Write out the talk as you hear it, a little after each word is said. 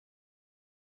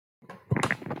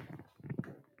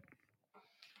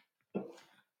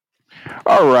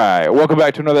All right. Welcome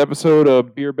back to another episode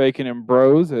of Beer, Bacon, and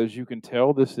Bros. As you can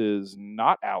tell, this is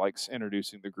not Alex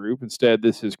introducing the group. Instead,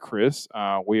 this is Chris.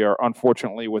 We are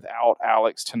unfortunately without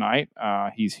Alex tonight.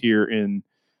 He's here in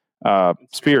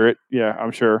spirit. Yeah,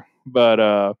 I'm sure.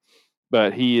 But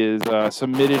he has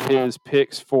submitted his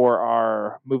picks for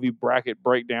our movie bracket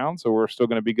breakdown, so we're still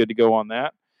going to be good to go on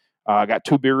that. I got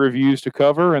 2 beer reviews to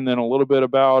cover, and then a little bit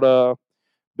about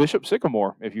Bishop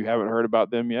Sycamore, if you haven't heard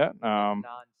about them yet. Nonsense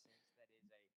that is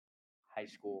a high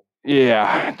school.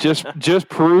 Yeah, just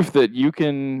proof that you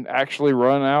can actually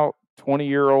run out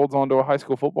 20-year-olds onto a high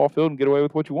school football field and get away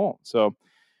with what you want. So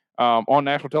on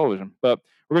national television. But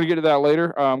we're going to get to that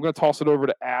later. I'm going to toss it over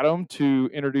to Adam to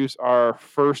introduce our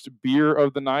first beer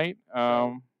of the night.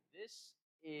 This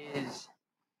is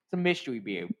it's a mystery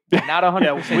beer. Not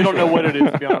 100%. Yeah, we don't know what it is,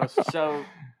 to be honest. So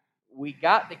we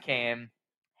got the can,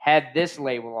 had this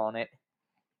label on it,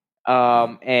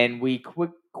 and we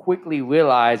quickly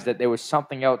realized that there was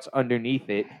something else underneath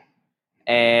it,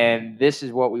 and this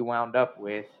is what we wound up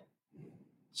with.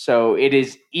 So it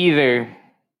is either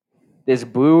this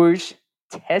Brewers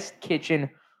Test Kitchen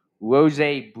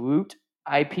Rosé Brut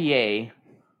IPA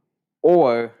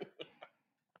or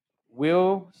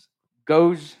Will's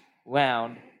Goes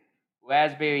Round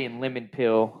Raspberry and Lemon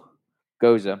Pill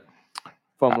Goza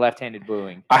from Left-Handed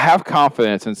Brewing. I have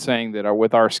confidence in saying that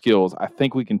with our skills, I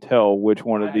think we can tell which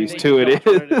one of these think two we it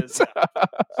know which one it is. is, yeah.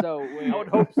 So I would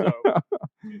hope so.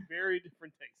 Two very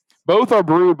different tastes. Both are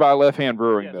brewed by Left Hand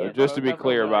Brewing, Yes, though, yes, just to both be are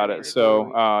clear from about Left it. Handed So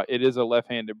Brewing. it is a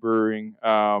left-handed brewing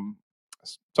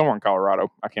somewhere in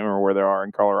Colorado. I can't remember where they are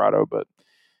in Colorado, but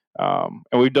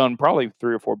and we've done probably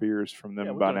 3 or 4 beers from them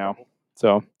Yeah, we've by done a now. couple.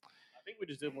 So I think we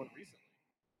just did one recently.